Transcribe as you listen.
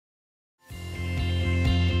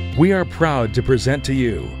We are proud to present to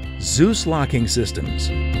you Zeus Locking Systems,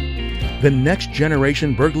 the next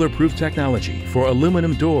generation burglar-proof technology for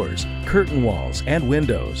aluminum doors, curtain walls, and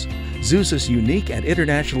windows. Zeus's unique and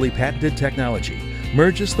internationally patented technology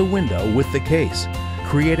merges the window with the case,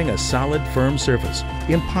 creating a solid, firm surface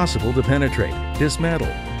impossible to penetrate, dismantle,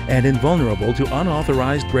 and invulnerable to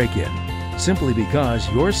unauthorized break-in, simply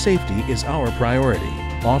because your safety is our priority.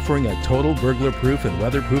 Offering a total burglar-proof and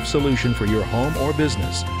weatherproof solution for your home or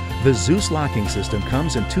business, the Zeus Locking System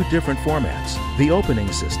comes in two different formats, the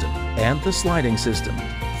opening system and the sliding system,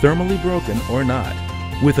 thermally broken or not.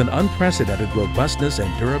 With an unprecedented robustness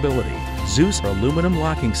and durability, Zeus Aluminum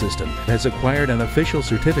Locking System has acquired an official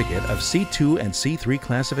certificate of C2 and C3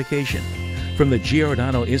 classification from the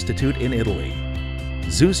Giordano Institute in Italy.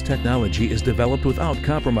 Zeus technology is developed without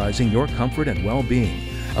compromising your comfort and well-being,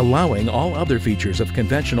 allowing all other features of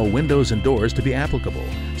conventional windows and doors to be applicable,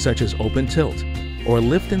 such as open tilt or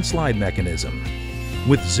lift and slide mechanism.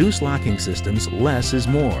 With Zeus Locking Systems, less is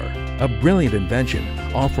more. A brilliant invention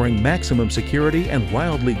offering maximum security and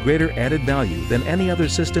wildly greater added value than any other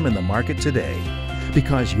system in the market today,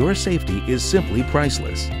 because your safety is simply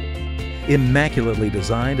priceless. Immaculately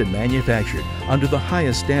designed and manufactured under the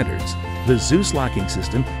highest standards, the Zeus Locking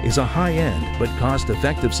System is a high-end but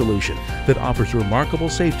cost-effective solution that offers remarkable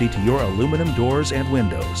safety to your aluminum doors and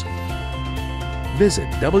windows. Visit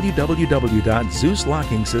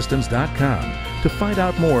www.ZeusLockingSystems.com to find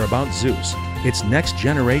out more about Zeus, its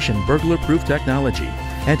next-generation burglar-proof technology,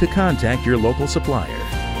 and to contact your local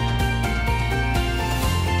supplier.